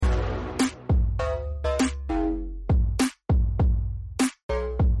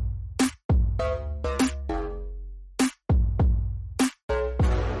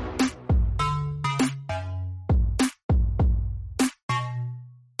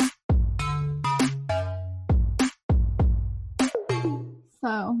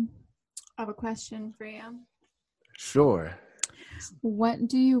So, I have a question for you. Sure. What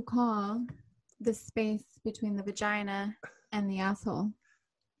do you call the space between the vagina and the asshole?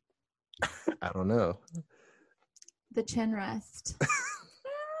 I don't know. The chin rest.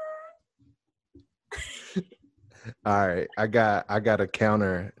 All right. I got a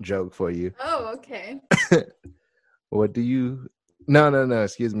counter joke for you. Oh, okay. What do you No,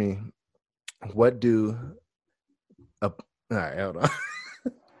 excuse me. What do all right, hold on.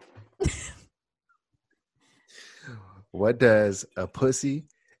 What does a pussy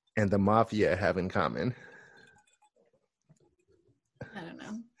and the mafia have in common? I don't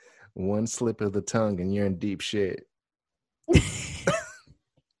know. One slip of the tongue and you're in deep shit. Oh,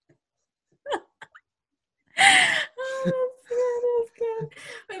 that's good.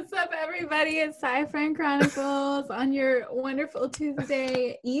 What's up, everybody? It's Sci-Friend Chronicles on your wonderful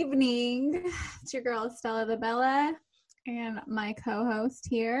Tuesday evening. It's your girl, Stella the Bella, and my co-host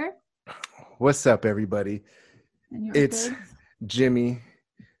here. What's up, everybody? And It's goods. Jimmy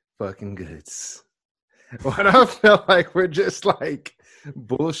fucking Goods. What I feel like we're just like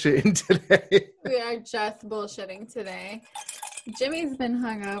bullshitting today. We are just bullshitting today. Jimmy's been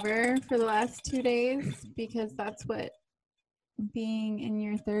hungover for the last 2 days because that's what being in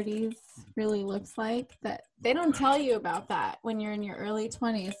your 30s really looks like. That they don't tell you about that when you're in your early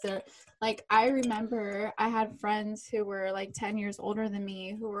 20s. They're like, I remember I had friends who were like 10 years older than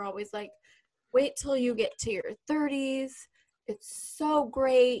me who were always like, wait till you get to your 30s. It's so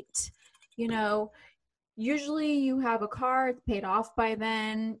great. You know, usually you have a car, it's paid off by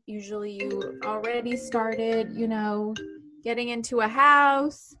then. Usually you already started, you know, getting into a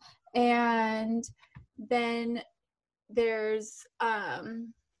house, and then there's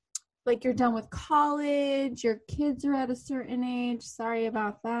like you're done with college, your kids are at a certain age, sorry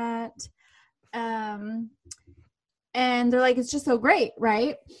about that, and they're like, it's just so great,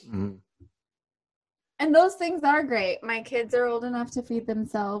 right? Mm-hmm. And those things are great. My kids are old enough to feed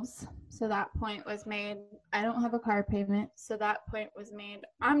themselves, so that point was made. I don't have a car payment, so that point was made.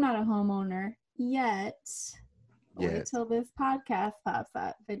 I'm not a homeowner yet. Wait till this podcast pops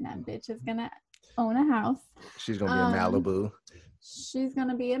up, and that bitch is gonna own a house. She's gonna be in Malibu. She's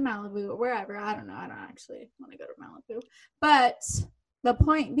gonna be in Malibu, wherever. I don't know. I don't actually want to go to Malibu. But the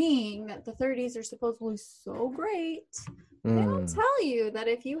point being that the 30s are supposedly so great. They don't tell you that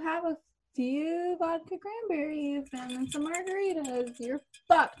if you have a few vodka cranberries and some margaritas, you're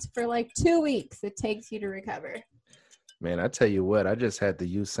fucked for like 2 weeks. It takes you to recover. Man, I tell you what, I just had the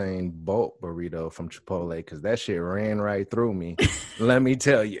Usain Bolt burrito from Chipotle because that shit ran right through me. Let me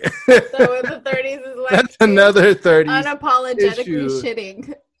tell you. So in the 30s is like that's another 30s unapologetically issue.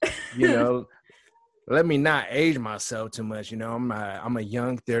 shitting. You know, let me not age myself too much. You know, I'm a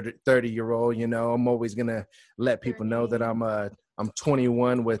young 30-year-old. You know, I'm always gonna let people know that I'm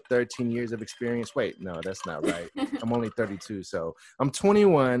 21 with 13 years of experience. Wait, no, that's not right. I'm only 32, so I'm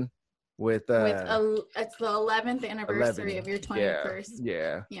 21. It's the 11th anniversary of your 21st.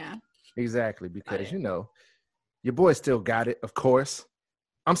 Yeah, exactly. Because you know, your boy still got it. Of course,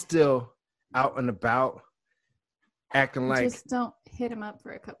 I'm still out and about, acting like. Just don't hit him up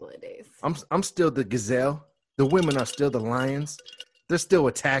for a couple of days. I'm still the gazelle. The women are still the lions. They're still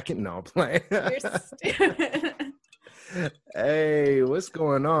attacking. No, I'm playing. You're stupid. Hey, what's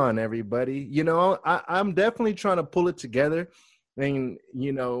going on, everybody? You know, I'm definitely trying to pull it together and,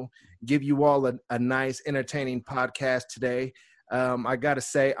 you know, give you all a nice, entertaining podcast today. I got to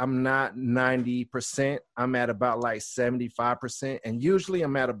say, I'm not 90%. I'm at about like 75%. And usually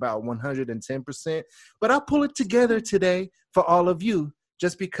I'm at about 110%. But I'll pull it together today for all of you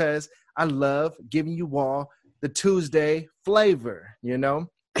just because I love giving you all the Tuesday flavor, you know?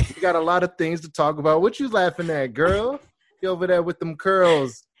 We got a lot of things to talk about. What you laughing at, girl? You over there with them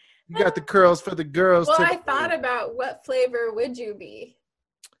curls. You got the curls for the girls. Well, I thought about what flavor would you be?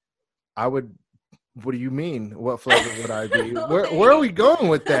 I would. What do you mean? What flavor would I be? Where are we going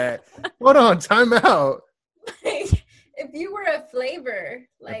with that? Hold on, time out. Like, if you were a flavor,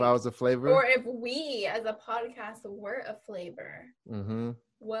 like if I was a flavor, or if we as a podcast were a flavor,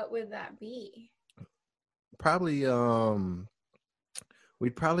 what would that be? Probably,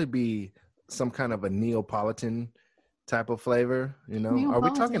 we'd probably be some kind of a Neapolitan type of flavor. You know, are we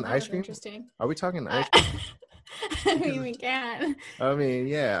talking ice cream? Interesting. Are we talking ice cream? I mean, we can. I mean,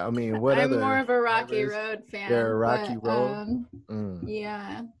 yeah. I mean, what I'm other? more of a Rocky Road fan. Yeah, Rocky Road.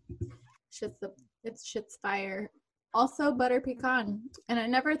 Yeah, shit's fire. Also, butter pecan, and I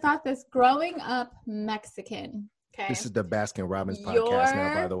never thought this. Growing up Mexican. Okay. This is the Baskin Robbins podcast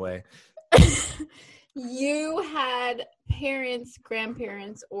now, by the way. You had parents,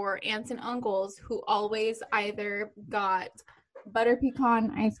 grandparents, or aunts and uncles who always either got butter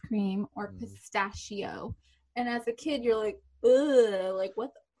pecan ice cream or pistachio. And as a kid, you're like, ugh, like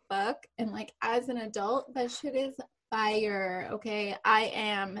what the fuck? And like as an adult, that shit is fire. Okay, I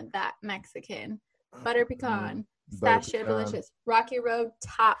am that Mexican. Butter pecan, pistachio, delicious. Rocky Road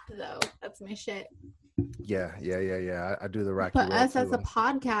top though. That's my shit. Yeah. I do the Rocky Road. But us too. as a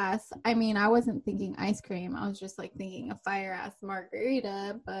podcast, I mean, I wasn't thinking ice cream. I was just like thinking a fire ass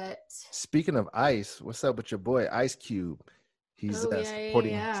margarita. But speaking of ice, what's up with your boy Ice Cube? He's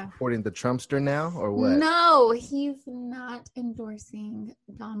supporting the Trumpster now, or what? No, he's not endorsing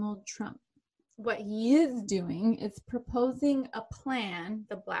Donald Trump. What he is doing is proposing a plan,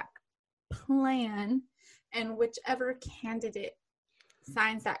 the Black Plan, and whichever candidate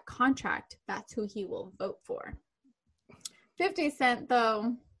signs that contract, that's who he will vote for. 50 Cent,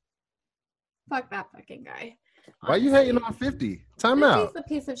 though, fuck that fucking guy. Why are you hating on 50? Time out. He's a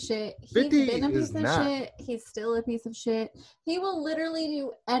piece of shit. He's been a piece of shit. He's still a piece of shit. He will literally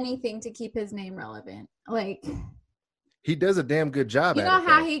do anything to keep his name relevant. Like, he does a damn good job. You know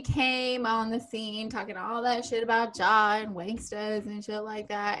how he came on the scene talking all that shit about Ja and wanksters and shit like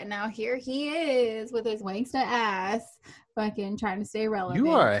that, and now here he is with his wankster ass, fucking trying to stay relevant.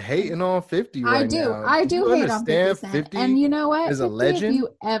 You are hating on 50 right now. I do hate on 50 Cent. And you know what? Is a legend. If you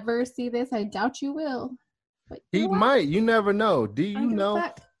ever see this, I doubt you will. But he might. You never know. Do you know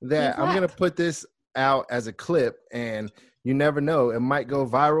that I'm going to put this out as a clip, and you never know. It might go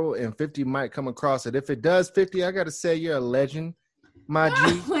viral, and 50 might come across it. If it does, 50, I got to say you're a legend, my G.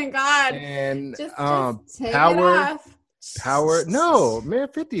 Oh, my God. And just take it off. Power. No, man,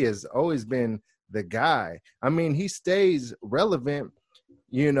 50 has always been the guy. I mean, he stays relevant,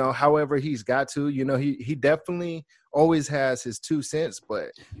 you know, however he's got to. You know, he definitely always has his 2 cents, but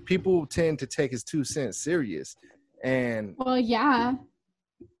people tend to take his 2 cents serious. And well, yeah,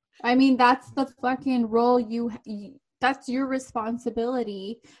 I mean, that's the fucking role that's your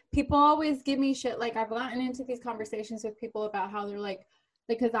responsibility. People always give me shit. Like, I've gotten into these conversations with people about how they're like,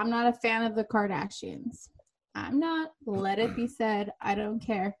 because I'm not a fan of the Kardashians. I'm not. Let it be said. I don't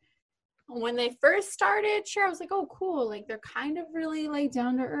care. When they first started, sure, I was like, oh, cool. Like, they're kind of really, like,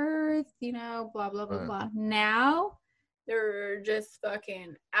 down to earth, you know, blah, blah, blah, blah. Now, they're just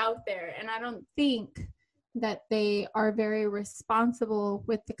fucking out there. And I don't think that they are very responsible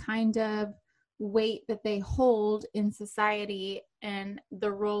with the kind of weight that they hold in society and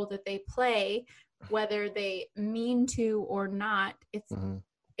the role that they play, whether they mean to or not.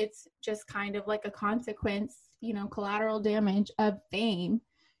 It's just kind of like a consequence, you know, collateral damage of fame.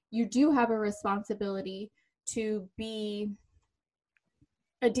 You do have a responsibility to be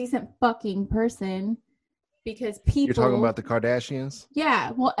a decent fucking person, because people... You're talking about the Kardashians?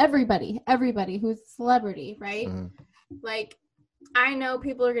 Yeah, well, everybody who's a celebrity, right? Like, I know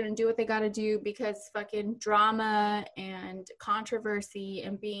people are going to do what they got to do because fucking drama and controversy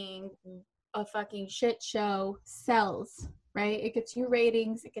and being a fucking shit show sells, right? It gets you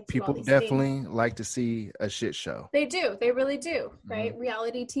ratings. It gets people you all definitely things. Like to see a shit show. They do. They really do, right?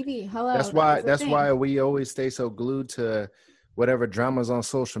 Reality TV. Hello. That's why we always stay so glued to whatever dramas on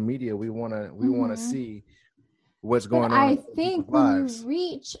social media. We want to see what's going on. I think when you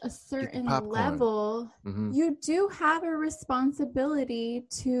reach a certain level, you do have a responsibility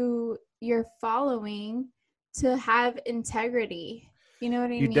to your following to have integrity. You know what I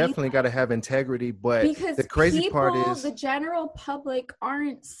mean? You definitely got to have integrity, but because the crazy part is the general public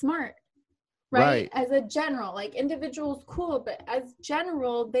aren't smart, right? As a general, like individuals, cool, but as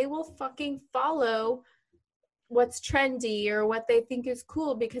general, they will fucking follow what's trendy or what they think is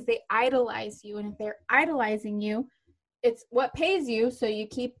cool because they idolize you. And if they're idolizing you, it's what pays you, so you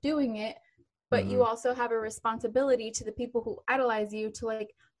keep doing it. But you also have a responsibility to the people who idolize you to like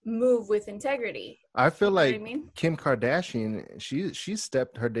move with integrity. I feel like Kim Kardashian, she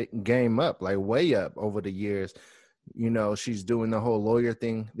stepped her game up, like way up over the years. You know, she's doing the whole lawyer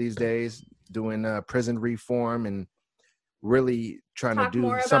thing these days, doing prison reform and really trying to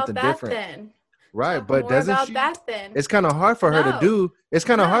do something different. Then. Right, Talk but doesn't she? Then. It's kind of hard for her to do. It's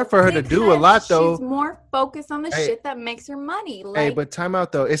kind of hard for her to do a lot, though. She's more focused on the shit that makes her money. Like, hey, but time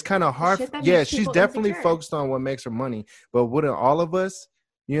out though. It's kind of hard. Yeah, she's definitely focused on what makes her money. But wouldn't all of us?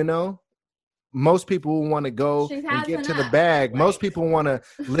 You know, most people want to go and get to the bag. Right. Most people want to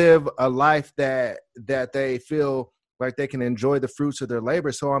live a life that they feel like they can enjoy the fruits of their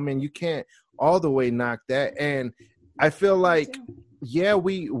labor. So I mean, you can't all the way knock that. And I feel like. Yeah,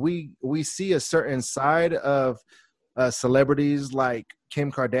 we see a certain side of celebrities like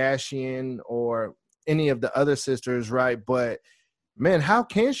Kim Kardashian or any of the other sisters, right? But man, how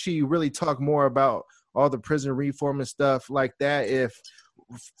can she really talk more about all the prison reform and stuff like that if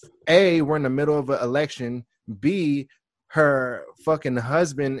A, we're in the middle of an election, B, her fucking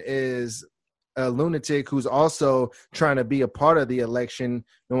husband is a lunatic who's also trying to be a part of the election,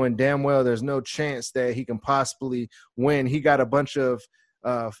 knowing damn well there's no chance that he can possibly win. He got a bunch of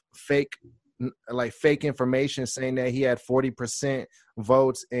fake information saying that he had 40%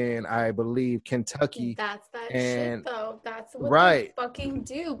 votes in, I believe, Kentucky. That's that shit, though. That's what right. they fucking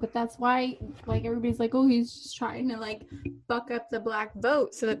do. But that's why, like, everybody's like, oh, he's just trying to, like, buck up the black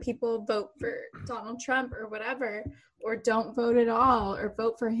vote so that people vote for Donald Trump or whatever, or don't vote at all, or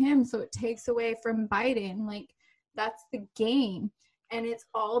vote for him so it takes away from Biden. Like, that's the game. And it's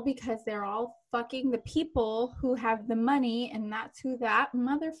all because they're all fucking the people who have the money, and that's who that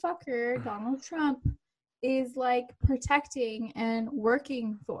motherfucker, Donald Trump, is, like, protecting and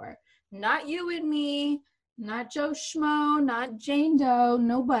working for. Not you and me, not Joe Schmo, not Jane Doe,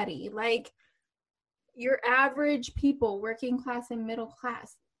 nobody. Like, your average people, working class and middle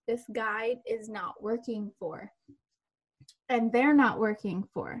class, this guy is not working for. And they're not working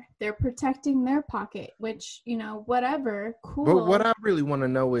for. They're protecting their pocket, which, you know, whatever, cool. But what I really want to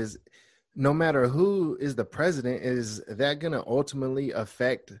know is, no matter who is the president, is that going to ultimately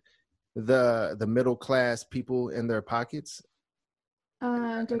affect the middle class people in their pockets?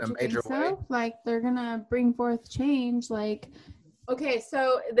 Don't you think so? Way? Like, they're going to bring forth change. Like, okay,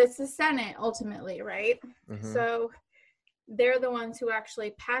 so this is Senate ultimately, right? Mm-hmm. So they're the ones who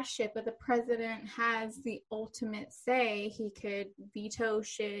actually pass shit, but the president has the ultimate say. He could veto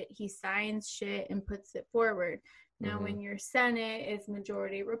shit, he signs shit and puts it forward. Now, when your Senate is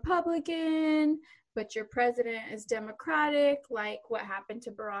majority Republican, but your president is Democratic, like what happened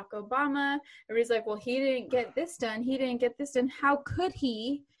to Barack Obama, everybody's like, well, he didn't get this done. He didn't get this done. How could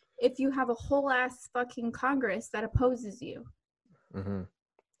he if you have a whole ass fucking Congress that opposes you? Mm-hmm.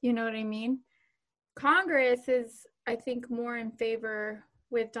 You know what I mean? Congress is, I think, more in favor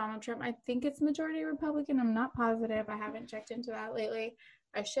with Donald Trump. I think it's majority Republican. I'm not positive. I haven't checked into that lately.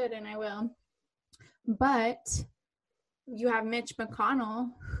 I should, and I will. But you have Mitch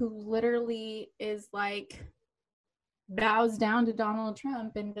McConnell, who literally is like, bows down to Donald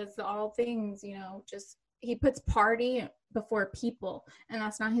Trump and does all things, you know, just, he puts party before people, and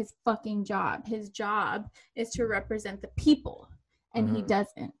that's not his fucking job. His job is to represent the people, and he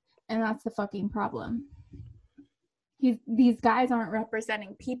doesn't. And that's the fucking problem. These guys aren't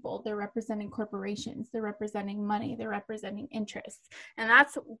representing people. They're representing corporations. They're representing money. They're representing interests. And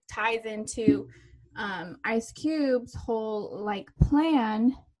that's ties into Ice Cube's whole, like,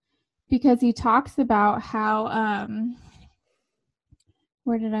 plan, because he talks about how,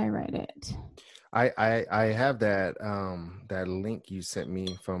 where did I write it? I have that that link you sent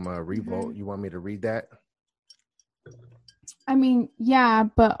me from Revolt. Mm-hmm. You want me to read that? I mean, yeah,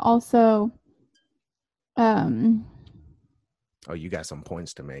 but also, oh, you got some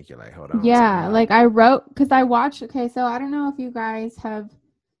points to make. You're like, hold on. Yeah, like I wrote, because I watched, okay, so I don't know if you guys have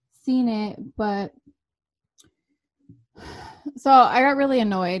seen it, but so I got really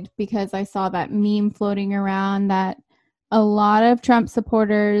annoyed because I saw that meme floating around that a lot of Trump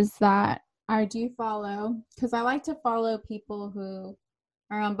supporters that I do follow, because I like to follow people who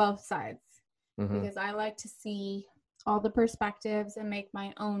are on both sides, because I like to see all the perspectives and make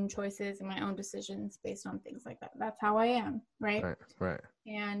my own choices and my own decisions based on things like that. That's how I am, right? Right.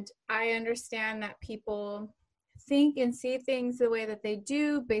 And I understand that people think and see things the way that they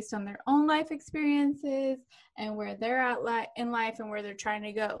do based on their own life experiences and where they're at in life and where they're trying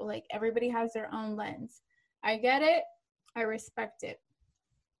to go. Like, everybody has their own lens. I get it. I respect it.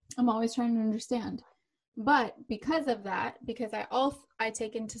 I'm always trying to understand. But because of that, because I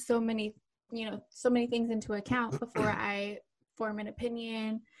take into so many things into account before I form an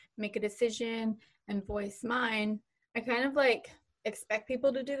opinion, make a decision, and voice mine, I kind of like expect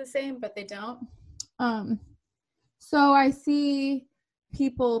people to do the same, but they don't. So I see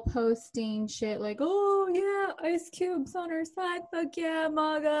people posting shit like, oh yeah, Ice Cube's on our side, fuck yeah,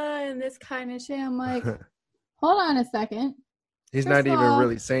 MAGA, and this kind of shit. I'm like, hold on a second. He's not even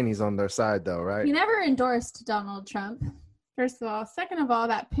really saying he's on their side though, right? He never endorsed Donald Trump. First of all. Second of all,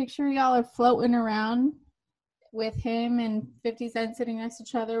 that picture y'all are floating around with him and 50 Cent sitting next to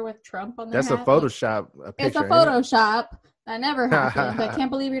each other with Trump on their hat. That's a Photoshop picture. It's a Photoshop. That never happened. I can't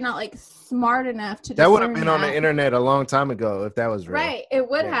believe you're not, like, smart enough to That would have been on the internet a long time ago if that was real. Right. It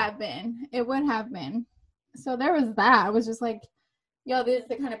would have been. It would have been. So there was that. I was just like, yo, these are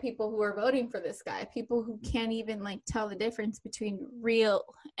the kind of people who are voting for this guy. People who can't even, like, tell the difference between real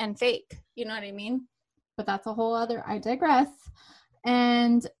and fake. You know what I mean? But that's a whole other, I digress.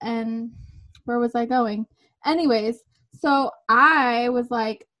 And where was I going? Anyways, so I was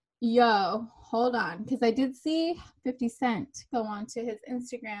like, yo, hold on. Because I did see 50 Cent go on to his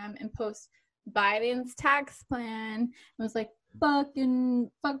Instagram and post Biden's tax plan. It was like, fuck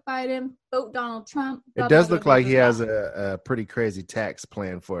Biden, vote Donald Trump. It does look like he has a pretty crazy tax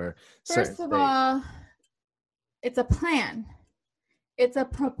plan for certain First of states. all, it's a plan. It's a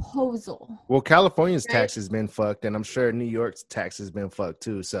proposal. Well, California's tax has been fucked, and I'm sure New York's tax has been fucked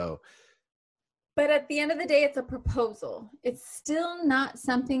too. So, but at the end of the day, it's a proposal. It's still not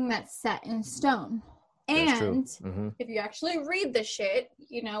something that's set in stone. And if you actually read the shit,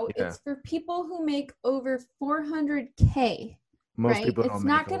 it's for people who make over 400K. Most people don't. It's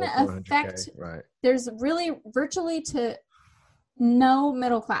not going to affect. Right. There's really virtually to no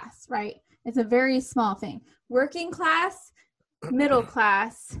middle class. Right. It's a very small thing. Working class, middle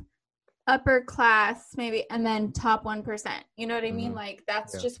class, upper class, maybe, and then top 1%. You know what I mean? Like,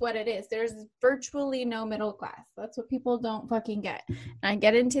 that's just what it is. There's virtually no middle class. That's what people don't fucking get. And I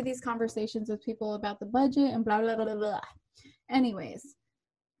get into these conversations with people about the budget and blah, blah, blah, blah, blah. Anyways,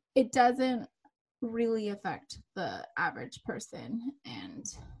 it doesn't really affect the average person. And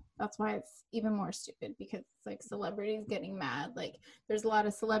that's why it's even more stupid, because it's like celebrities getting mad. Like, there's a lot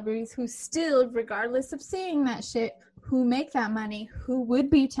of celebrities who still, regardless of seeing that shit, who make that money, who would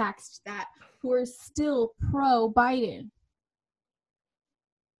be taxed that, who are still pro Biden.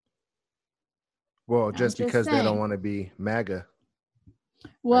 Well, just because they don't want to be MAGA.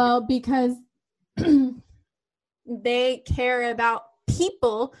 Well, because they care about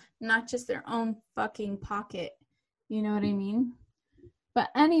people, not just their own fucking pocket. You know what I mean? But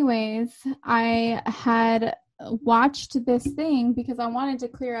anyways, I had watched this thing because I wanted to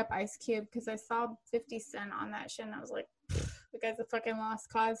clear up Ice Cube, because I saw 50 Cent on that shit and I was like, the guy's a fucking lost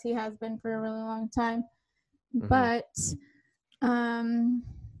cause. He has been for a really long time. But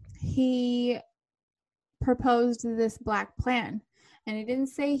he proposed this black plan, and he didn't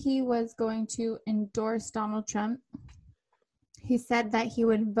say he was going to endorse Donald Trump. He said that he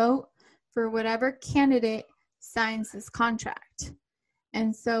would vote for whatever candidate signs this contract.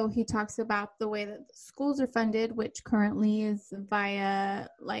 And so he talks about the way that the schools are funded, which currently is via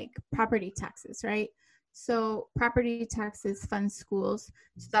like property taxes, right? So property taxes fund schools.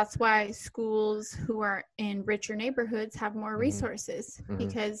 So that's why schools who are in richer neighborhoods have more resources,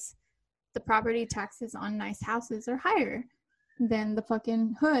 because the property taxes on nice houses are higher than the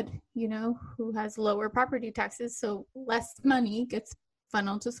fucking hood, who has lower property taxes. So less money gets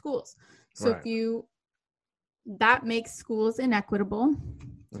funneled to schools. So that makes schools inequitable.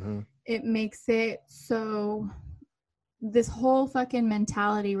 It makes it so this whole fucking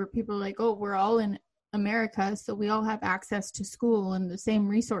mentality where people are like, oh, we're all in America, so we all have access to school and the same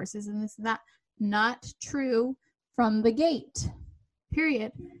resources and this and that. Not true from the gate,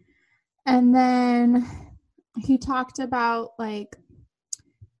 period. And then he talked about, like,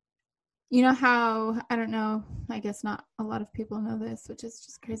 you know how, I don't know, I guess not a lot of people know this, which is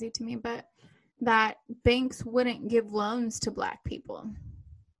just crazy to me, but that banks wouldn't give loans to Black people,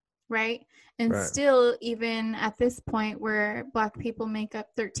 right? And still, even at this point where Black people make up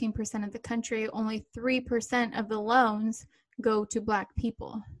 13% of the country, only 3% of the loans go to Black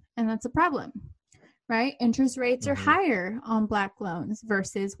people. And that's a problem, right? Interest rates are higher on Black loans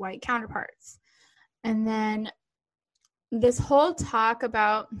versus white counterparts. And then this whole talk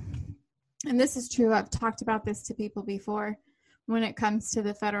about, and this is true, I've talked about this to people before, when it comes to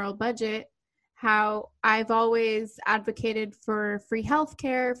the federal budget, how I've always advocated for free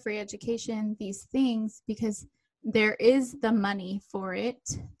healthcare, free education, these things, because there is the money for it.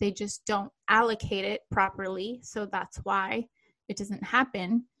 They just don't allocate it properly. So that's why it doesn't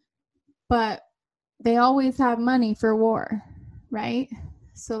happen. But they always have money for war, right?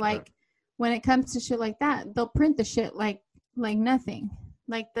 So like when it comes to shit like that, they'll print the shit like nothing.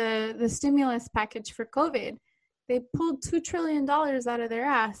 Like the stimulus package for COVID, they pulled $2 trillion out of their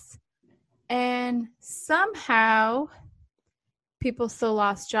ass. And somehow people still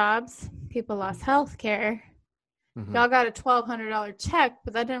lost jobs. People lost health care. Y'all got a $1,200 check,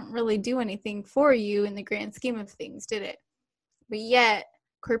 but that didn't really do anything for you in the grand scheme of things, did it? But yet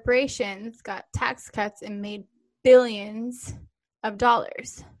corporations got tax cuts and made billions of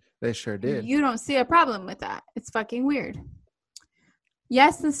dollars. They sure did. You don't see a problem with that. It's fucking weird.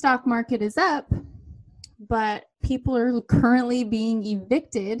 Yes, the stock market is up, but people are currently being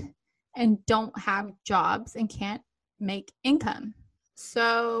evicted and don't have jobs and can't make income.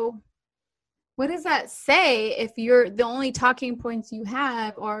 So what does that say if you're the only talking points you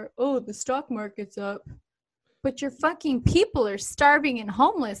have are, oh, the stock market's up, but your fucking people are starving and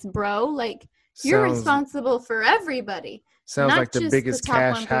homeless, bro? Like, you're responsible for everybody. Sounds like the biggest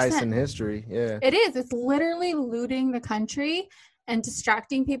cash heist in history. Yeah. It is. It's literally looting the country and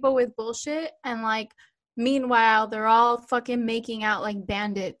distracting people with bullshit and like Meanwhile, they're all fucking making out like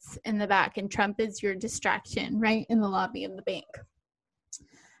bandits in the back, and Trump is your distraction, right, in the lobby of the bank.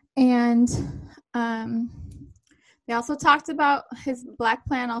 And they also talked about his black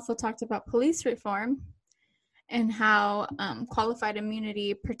plan, also talked about police reform and how qualified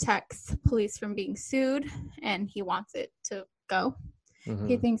immunity protects police from being sued, and he wants it to go. Mm-hmm.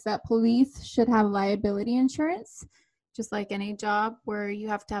 He thinks that police should have liability insurance, just like any job where you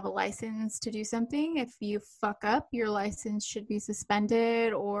have to have a license to do something. If you fuck up, your license should be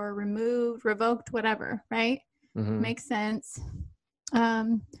suspended or removed, revoked, whatever, right? Mm-hmm. Makes sense.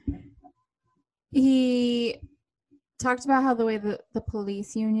 He talked about how the way the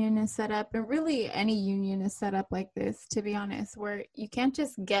police union is set up, and really any union is set up like this, to be honest, where you can't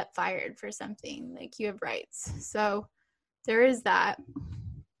just get fired for something. Like, you have rights. So there is that.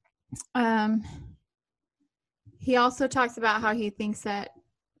 He also talks about how he thinks that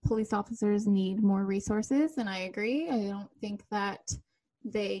police officers need more resources, and I agree. I don't think that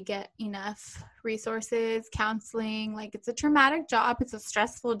they get enough resources, counseling. Like, it's a traumatic job. It's a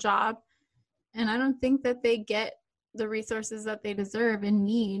stressful job. And I don't think that they get the resources that they deserve and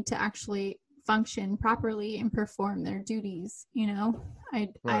need to actually function properly and perform their duties. You know, I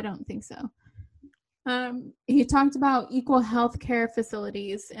don't think so. He talked about equal health care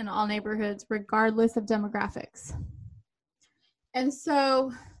facilities in all neighborhoods, regardless of demographics. And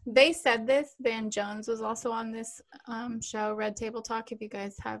so they said this. Van Jones was also on this show, Red Table Talk. If you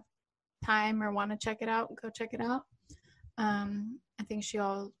guys have time or want to check it out, go check it out. I think she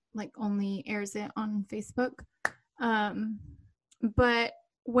only airs it on Facebook. But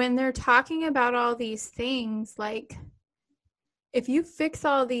when they're talking about all these things, like, if you fix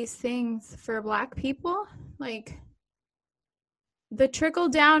all these things for Black people, like, the trickle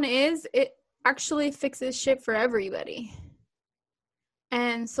down is it actually fixes shit for everybody.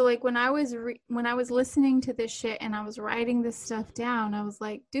 And so, like, when I was listening to this shit and I was writing this stuff down, I was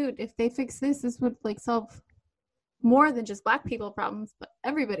like, dude, if they fix this would like solve more than just Black people problems, but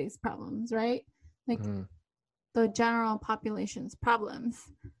everybody's problems, right? Like, the general population's problems.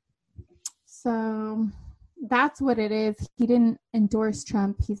 So that's what it is. He didn't endorse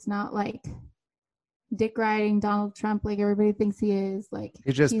Trump. He's not like dick riding Donald Trump like everybody thinks he is. Like,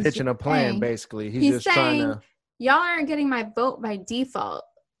 he's just pitching a plan, basically. He's just saying, trying to, y'all aren't getting my vote by default.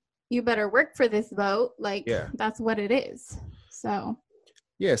 You better work for this vote. Like, that's what it is. So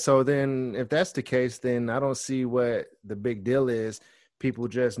yeah, so then if that's the case, then I don't see what the big deal is. People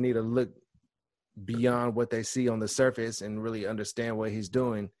just need to look beyond what they see on the surface and really understand what he's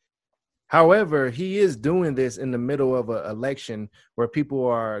doing. However, he is doing this in the middle of an election where people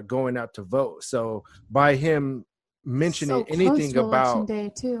are going out to vote. So by him mentioning anything about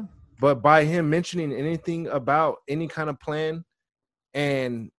day too. But by him mentioning anything about any kind of plan,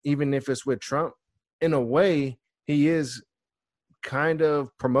 and even if it's with Trump, in a way, he is kind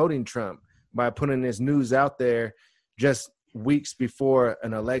of promoting Trump by putting his news out there just weeks before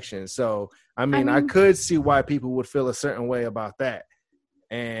an election. So, I mean, I could see why people would feel a certain way about that.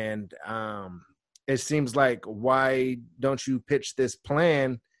 And it seems like, why don't you pitch this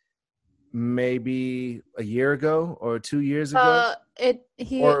plan maybe a year ago or 2 years ago?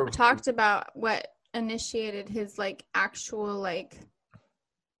 He talked about what initiated his actual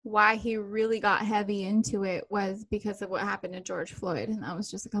why he really got heavy into it was because of what happened to George Floyd, and that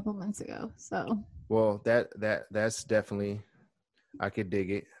was just a couple months ago. So, well, that's definitely, I could dig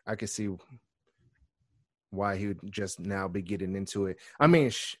it. I could see why he would just now be getting into it. I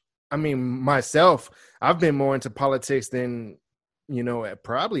mean, myself, I've been more into politics than,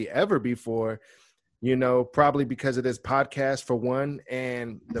 probably ever before, probably because of this podcast for one,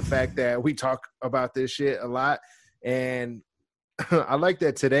 and the fact that we talk about this shit a lot. And I like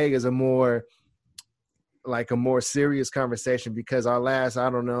that today is a more serious conversation, because our last, 3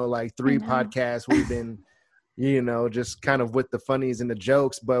 podcasts, we've been, just kind of with the funnies and the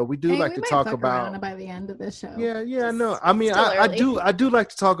jokes, but we do like to talk about by the end of this show. Yeah, no. I mean, I do like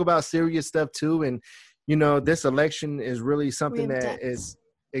to talk about serious stuff too. And, this election is really something that is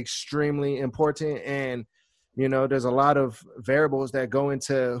extremely important. And, there's a lot of variables that go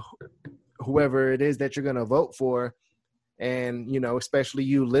into whoever it is that you're going to vote for. And, especially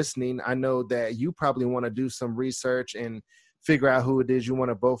you listening, I know that you probably want to do some research and figure out who it is you want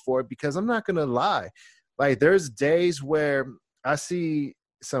to vote for, because I'm not going to lie. There's days where I see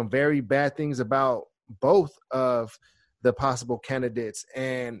some very bad things about both of the possible candidates,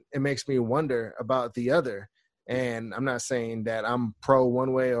 and it makes me wonder about the other. And I'm not saying that I'm pro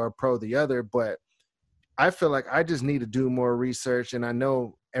one way or pro the other, but I feel like I just need to do more research. And I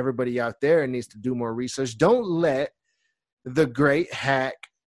know everybody out there needs to do more research. Don't let the great hack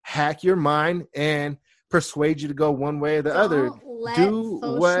your mind and persuade you to go one way or the other.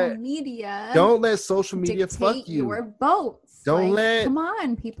 Don't let social media fuck you. Your votes. Don't let come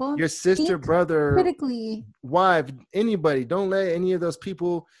on, people. Your sister, brother, critically, wife, anybody. Don't let any of those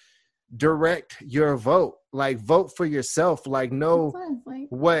people direct your vote. Like, vote for yourself. Like, know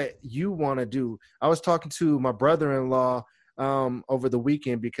what you want to do. I was talking to my brother-in-law over the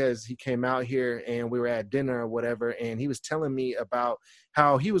weekend because he came out here and we were at dinner or whatever, and he was telling me about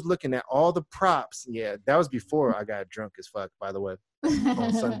how he was looking at all the props. Yeah, that was before I got drunk as fuck, by the way,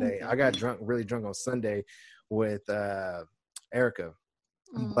 on Sunday. I got really drunk on Sunday with Erica.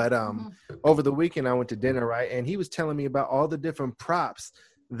 But over the weekend I went to dinner, right? And he was telling me about all the different props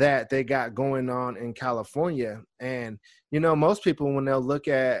that they got going on in California. And, you know, most people, when they'll look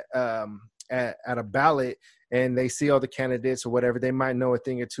at a ballot and they see all the candidates or whatever, they might know a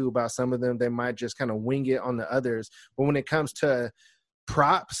thing or two about some of them. They might just kind of wing it on the others. But when it comes to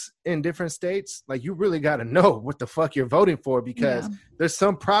props in different states, like, you really got to know what the fuck you're voting for, because there's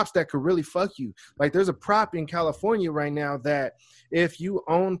some props that could really fuck you. Like, there's a prop in California right now that if you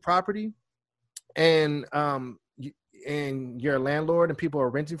own property and you're a landlord and people are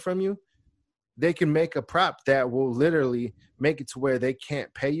renting from you, they can make a prop that will literally make it to where they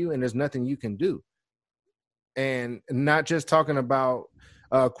can't pay you and there's nothing you can do. And not just talking about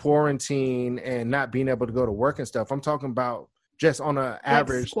quarantine and not being able to go to work and stuff. I'm talking about just on an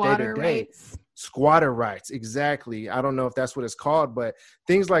average day-to-day. Squatter rights, exactly. I don't know if that's what it's called, but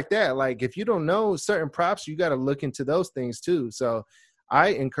things like that. Like, if you don't know certain props, you got to look into those things too. So I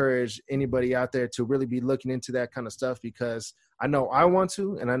encourage anybody out there to really be looking into that kind of stuff, because I know I want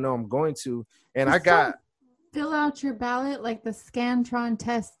to, and I know I'm going to. And fill out your ballot like the Scantron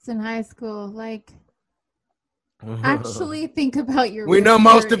tests in high school. Like, actually think about your. We know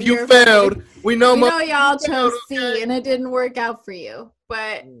most of you failed. We know y'all chose C and it didn't work out for you,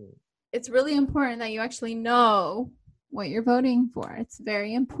 but it's really important that you actually know what you're voting for. It's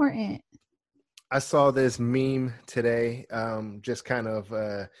very important. I saw this meme today, just kind of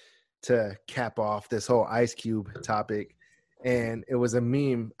to cap off this whole Ice Cube topic, and it was a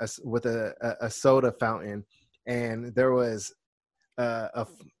meme with a soda fountain, and there was a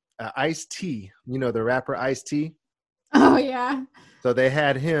Ice-T, you know, the rapper Ice-T. Oh yeah. So they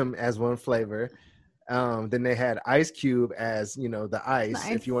had him as one flavor. Then they had Ice Cube as, you know, the ice,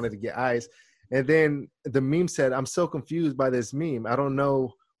 if you wanted to get ice. And then the meme said, "I'm so confused by this meme. I don't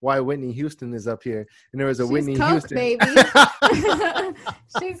know why Whitney Houston is up here." And there was a Whitney Houston. Baby.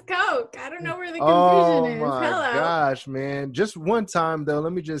 She's Coke. I don't know where the confusion is. Oh my gosh, man. Just one time though,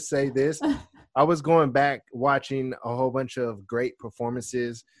 let me just say this. I was going back watching a whole bunch of great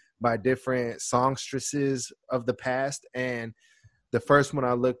performances by different songstresses of the past, and the first one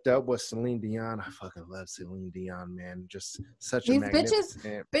I looked up was Celine Dion. I fucking love Celine Dion, man. Just such a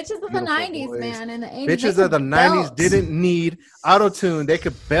magnificent, bitches of the 90s, voice. Man. In the 80s, bitches of the 90s didn't need auto-tune. They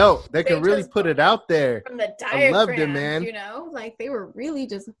could belt. They could really put it out there. From the diaphragm, I loved it, man. You know, like they were really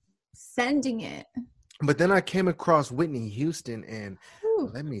just sending it. But then I came across Whitney Houston, and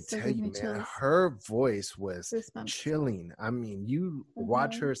let me tell you, man, her voice was chilling. I mean, you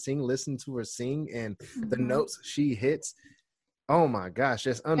watch her sing, listen to her sing, and the notes she hits. Oh my gosh,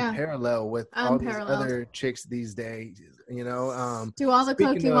 just unparalleled with all these other chicks these days. You know, do all the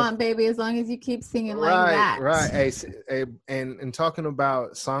coke you want, baby, as long as you keep singing like that. Right. Hey, and talking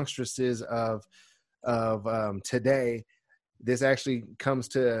about songstresses of today, this actually comes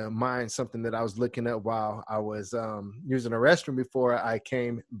to mind something that I was looking up while I was using a restroom before I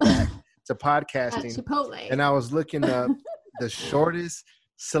came back to podcasting. At Chipotle. And I was looking up the shortest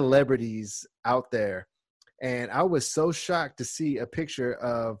celebrities out there. And I was so shocked to see a picture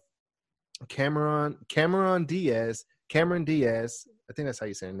of Cameron Diaz. I think that's how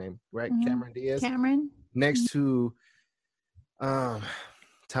you say her name, right? Mm-hmm. Cameron Diaz. Next to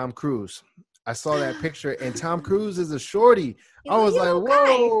Tom Cruise. I saw that picture, and Tom Cruise is a shorty. I was like,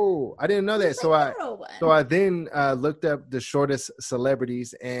 whoa. I didn't know that. So I then looked up the shortest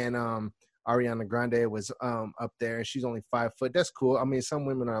celebrities, and Ariana Grande was up there, and she's only 5 foot. That's cool. I mean, some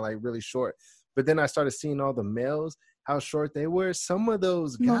women are like really short. But then I started seeing all the males, how short they were. Some of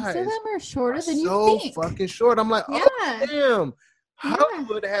those guys, most of them are shorter than you think. So fucking short. I'm like, oh damn.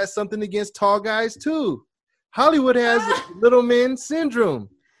 Hollywood has something against tall guys too. Hollywood has little men syndrome.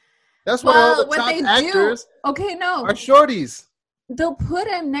 That's why all the top actors are shorties. They'll put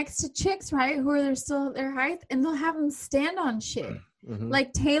them next to chicks, right, who are still their height, and they'll have them stand on shit. Mm-hmm.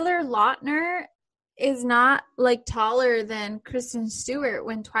 Like Taylor Lautner is not like taller than Kristen Stewart.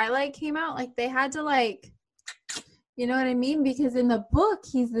 When Twilight came out, like they had to, like, you know what I mean? Because in the book,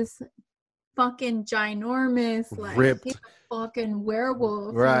 he's this fucking ginormous, like Ripped. he's a fucking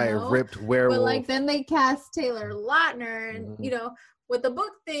werewolf, Right, you know? ripped werewolf. But like then they cast Taylor Lautner, and Mhm. you know what the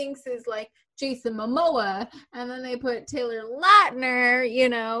book thinks is like Jason Momoa, and then they put Taylor Lautner. You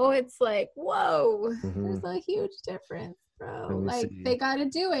know, it's like whoa, Mhm. there's a huge difference, Let bro. me Like see. they got to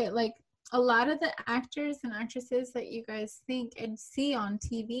do it. Like a lot of the actors and actresses that you guys think and see on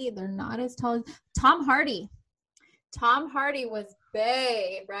TV, they're not as tall as Tom Hardy. Tom Hardy was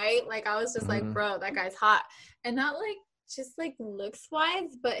bae, right? Like I was just like, Mhm. bro, that guy's hot. And not like just like looks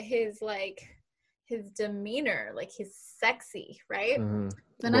wise, but his demeanor, like he's sexy, right? Mhm.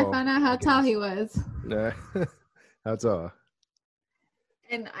 Then Well, I found out how I tall guess. he was. Nah. That's all.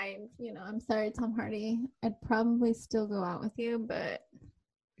 And I'm sorry, Tom Hardy. I'd probably still go out with you, but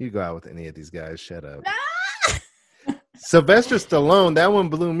You go out with any of these guys. Shut up. ah! Sylvester Stallone, that one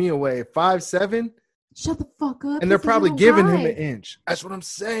blew me away. 5'7", Shut the fuck up. and they're He's a probably little giving him guy. an inch. That's what I'm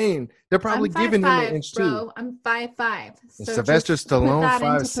saying. They're probably I'm giving him an 5'5", inch too. bro. I'm 5'5". And So Sylvester just put Stallone, that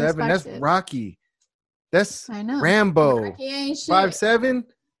into 5'7". That's perspective. Rocky. That's I know. Rambo. Rocky ain't shit. 5'7".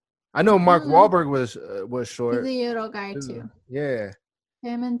 I know Mark Mm-mm. Wahlberg was He's short. a little guy too. Yeah.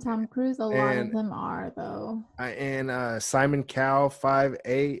 Him and Tom Cruise, a lot of And them are though. and Simon Cowell,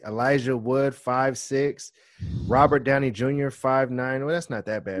 5'8", Elijah Wood, 5'6", Robert Downey Jr., 5'9". Well, that's not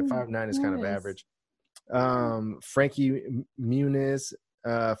that bad. 5'9" is kind of Yes. average. Frankie Muniz,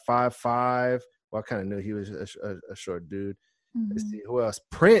 5'5". Well, I kind of knew he was a short dude. Let's Mhm. see who else.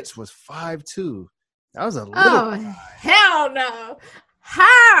 Prince was 5'2". That was a little. Oh hell no!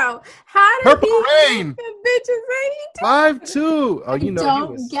 How did Purple he Rain. make the bitches that he 5'2". Oh, I you know don't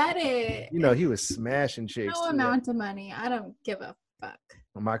he was. get it. You know he was smashing chicks. No too. amount of money. I don't give a fuck.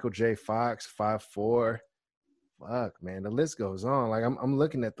 Michael J. Fox, 5'4". Fuck, man, the list goes on. Like I'm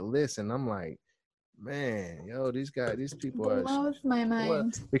looking at the list and I'm like, man, yo, these people are Blows my well,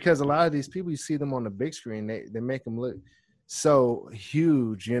 mind. because a lot of these people, you see them on the big screen, they make them look so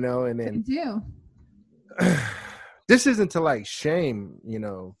huge, you know. And They then do. this isn't to like shame, you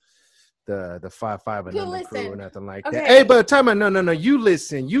know, the 5'5" and You under crew or listen. nothing like Okay. that. Hey, but time out, no, you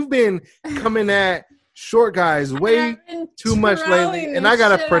listen. You've been coming at short guys way too much lately, and I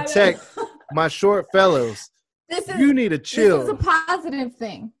gotta protect my short fellows. You need to chill. This is a positive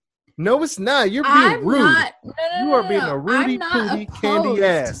thing. No, it's not. You're being I'm rude. not. You are being a Rudy I'm not Pooty candy opposed.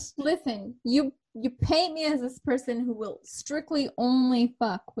 ass. Listen, you paint me as this person who will strictly only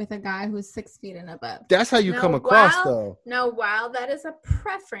fuck with a guy who's 6 feet and above. That's how you Now, come across, while- though. Now, while that is a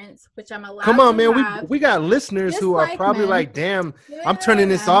preference, which I'm allowed Come on, to man. have, We got listeners just who are like probably men. like, damn, I'm turning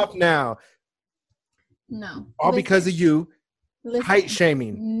this off now. No. All because of you. Listen, Height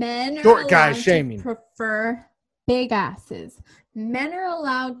shaming. men are Short guy allowed shaming. to prefer big asses. Men are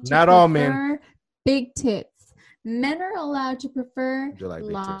allowed to Not prefer all men. big tits. Men are allowed to prefer You like big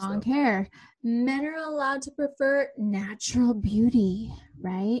tits, long though. hair. Men are allowed to prefer natural beauty,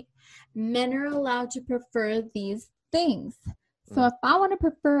 right? Men are allowed to prefer these things. So if I want to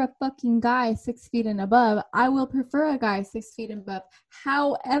prefer a fucking guy 6 feet and above, I will prefer a guy 6 feet and above.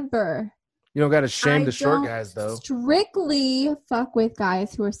 However, You don't got to shame I the short don't guys, though. strictly fuck with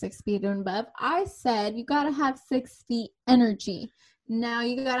guys who are 6 feet and above. I said you gotta have 6 feet energy. Now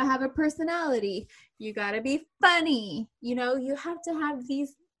you gotta have a personality. You gotta be funny. You know, you have to have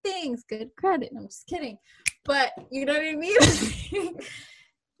these things. Good credit. I'm just kidding. But you know what I mean?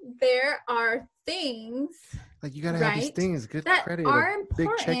 There are things Like, you got to have these right, things. Good that credit. are A big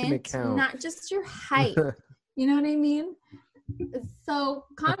checking important, account. not just your height. You know what I mean? So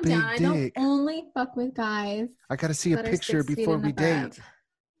calm big down. I don't dick. only fuck with guys I got to see a that are picture 6 feet before and we above. date.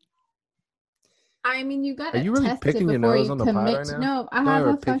 I mean, you gotta Are you really test picking it your before nose you on the pot commit. right now? No, I Don't have ever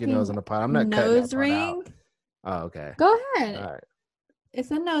a pick your fucking nose on the pot. I'm not cutting nose that part out. ring. Oh, okay. Go ahead. All right.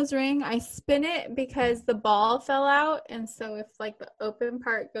 It's a nose ring. I spin it because the ball fell out, and so if like the open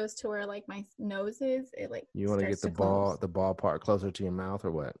part goes to where like my nose is, it like You want to get starts the ball part closer to your mouth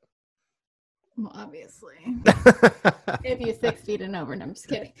or what? Well, obviously, if you're 6 feet and over. No, I'm just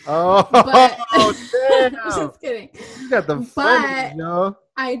kidding. Oh, But damn. I'm just kidding. You got the funnies, yo.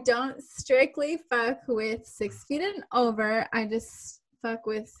 I don't strictly fuck with 6 feet and over. I just fuck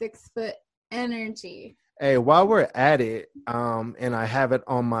with 6 foot energy. Hey, while we're at it, and I have it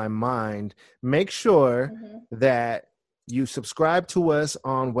on my mind, make sure that you subscribe to us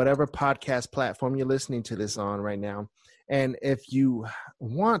on whatever podcast platform you're listening to this on right now. And if you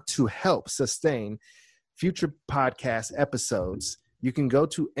want to help sustain future podcast episodes, you can go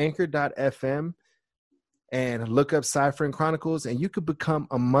to anchor.fm and look up Ciphering Chronicles, and you could become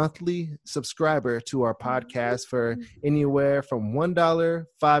a monthly subscriber to our podcast for anywhere from $1,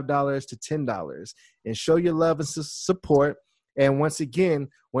 $5 to $10, and show your love and support. And once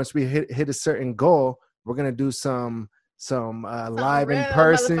we hit a certain goal, we're gonna do some live in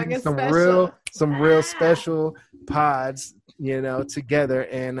person, some real special pods, together.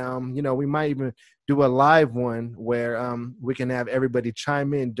 And we might even do a live one where we can have everybody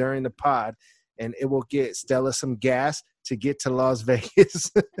chime in during the pod, and it will get Stella some gas to get to Las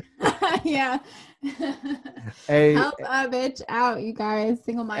Vegas. Yeah. Help a bitch out, you guys.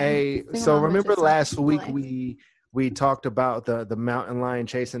 Single mom. So remember last week we talked about the mountain lion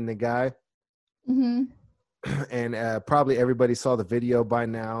chasing the guy. Mm-hmm. And probably everybody saw the video by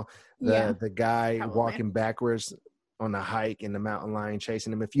now. The guy walking backwards on a hike and the mountain lion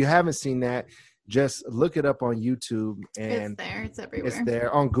chasing him. If you haven't seen that, just look it up on YouTube, and it's there. It's everywhere. It's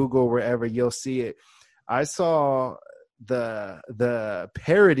there on Google, wherever you'll see it. I saw the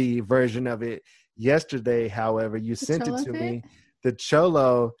parody version of it yesterday. However, you sent it to me. The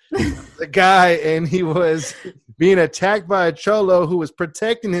cholo, the guy, and he was being attacked by a cholo who was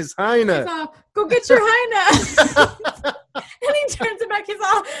protecting his hyena. He's all, go get your hyena. And he turns it back. He's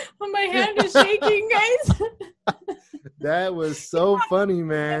all, my hand is shaking, guys. That was so funny,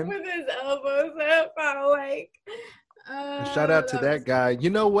 man. With his elbows up, shout out to that guy.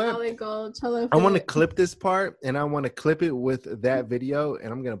 You know what? I want to clip this part, and I want to clip it with that video,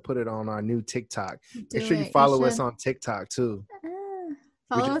 and I'm going to put it on our new TikTok. Make sure you follow us on TikTok too.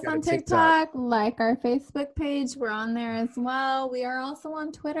 Follow us on TikTok, like our Facebook page. We're on there as well. We are also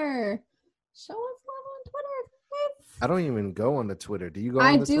on Twitter. Show us love on Twitter. Please. I don't even go on the Twitter. Do you go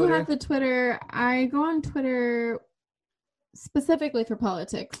on the Twitter? I do have the Twitter. I go on Twitter specifically for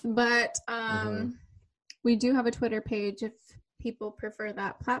politics, but we do have a Twitter page if people prefer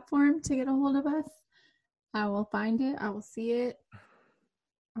that platform to get a hold of us. I will find it. I will see it.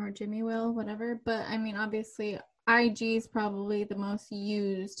 Or Jimmy will, whatever. But, I mean, obviously, IG is probably the most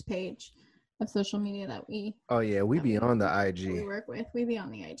used page of social media that we... Oh, yeah. We be on the IG. We work with. We be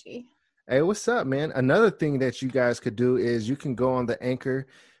on the IG. Hey, what's up, man? Another thing that you guys could do is you can go on the Anchor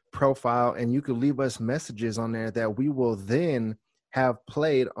profile and you could leave us messages on there that we will then have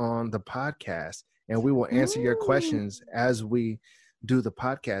played on the podcast, and we will answer your questions as we do the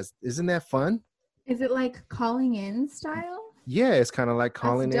podcast. Isn't that fun? Is it like calling in style? Yeah, it's kind of like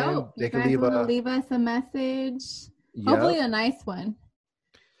calling in. They can leave us a message, hopefully a nice one,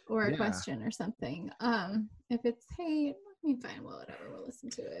 or a question or something. If it's, hey, let me find whatever, we'll listen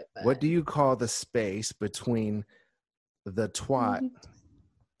to it. But... What do you call the space between the twat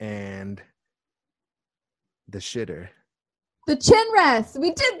and the shitter? The chin rest.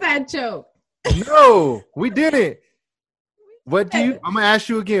 We did that joke. No, we didn't. I'm gonna ask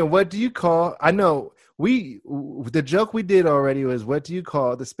you again. What do you call? I know the joke we did already was, what do you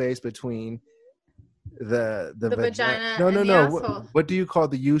call the space between the vagina? No. What do you call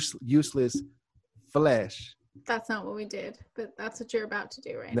the useless flesh? That's not what we did, but that's what you're about to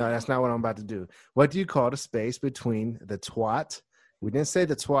do right now. No, that's not what I'm about to do. What do you call the space between the twat? We didn't say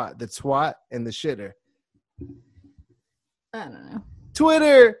the twat and the shitter. I don't know.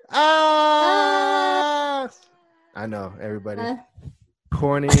 Twitter. I know, everybody.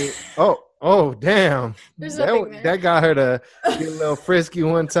 Corny. Oh, damn. That got her to get a little frisky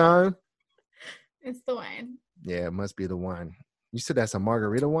one time. It's the wine. Yeah, it must be the wine. You said that's a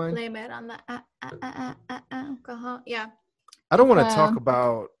margarita wine? Blame it on the alcohol. Yeah. I don't want to talk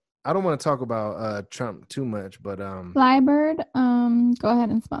about Trump too much, but Flybird, go ahead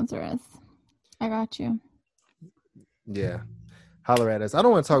and sponsor us. I got you. Yeah. Holler at us. I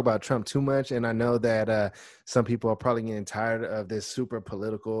don't want to talk about Trump too much, and I know that some people are probably getting tired of this super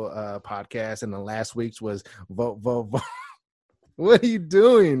political podcast, and the last week's was vote. What are you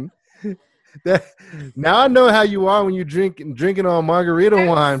doing? Now I know how you are when you drinking on margarita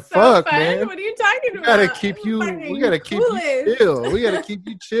wine. Fuck, fun. Man. What are you talking about? We gotta keep you chill. We gotta keep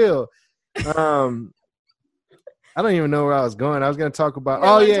you chill. I don't even know where I was going. I was gonna talk about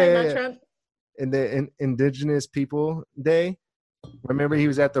Trump. In the Indigenous People Day. Remember, he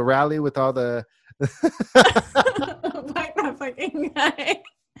was at the rally with all the. Fuck that fucking guy.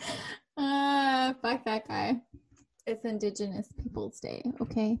 Fuck that guy. It's Indigenous Peoples Day,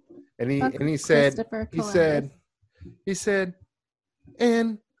 okay? And he said,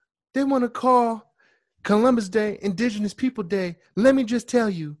 and they want to call Columbus Day Indigenous People Day. Let me just tell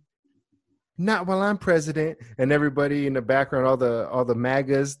you, not while I'm president. And everybody in the background, all the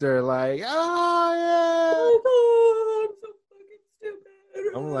MAGAs, they're like, oh yeah.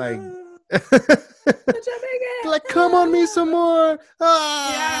 Oh my God, I'm so fucking I'm stupid. like, come on me some more.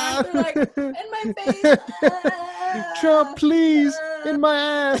 Yeah, they're like, in my face. Trump, please, in my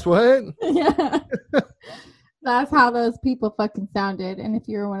ass. What? Yeah. That's how those people fucking sounded. And if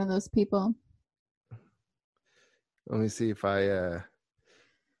you were one of those people. Let me see if I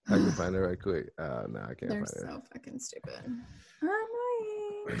can find it right quick. No, I can't They're find it. so fucking stupid.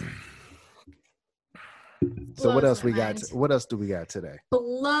 Annoying. So what Blows else my we got? mind. What else do we got today?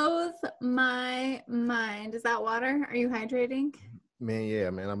 Blows my mind. Is that water? Are you hydrating? Man, yeah,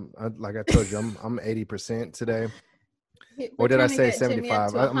 man. Like I told you, I'm 80% today. We're Or did I trying to say get Jimmy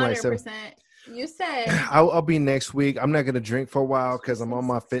up 75? to I'm like 100%. You said I'll be next week. I'm not gonna drink for a while because I'm on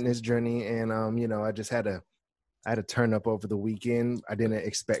my fitness journey, and I just had to turn up over the weekend. I didn't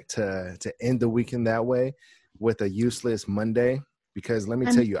expect to end the weekend that way with a useless Monday, because let me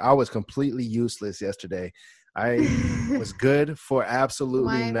tell you, I was completely useless yesterday. I was good for absolutely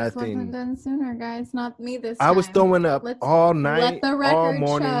why this wasn't nothing. done sooner, guys? Not me this time. I was throwing up all night, let the record all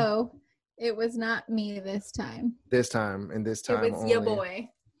morning. show it was not me this time. This time It was your boy.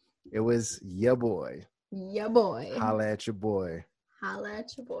 It was your boy. Your boy. Holla at your boy. Holla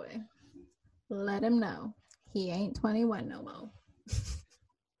at your boy. Let him know he ain't 21 no more. All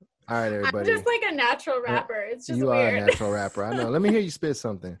right, everybody. I'm just like a natural rapper. It's just you weird. are a natural rapper. I know. Let me hear you spit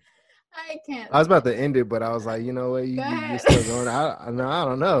something. I can't. I was about to end it, but I was like, you know what? You're still going. I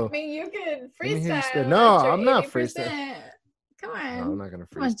don't know. I mean, you could Let me hear you freestyle. spit. No, at your I'm not 80%. freestyling. Come on. No, I'm not gonna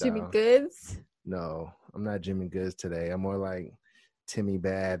freestyle. Come on, Jimmy Goods. No, I'm not Jimmy Goods today. I'm more like Timmy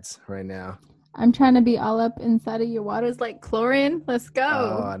Bads right now. I'm trying to be all up inside of your waters like chlorine. Let's go.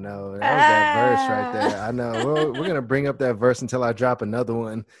 Oh, I know. That was that verse right there. I know. We're gonna bring up that verse until I drop another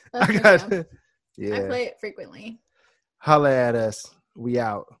one. Yeah. I play it frequently. Holla at us. We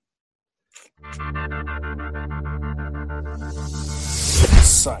out.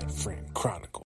 Side Frame Chronicle.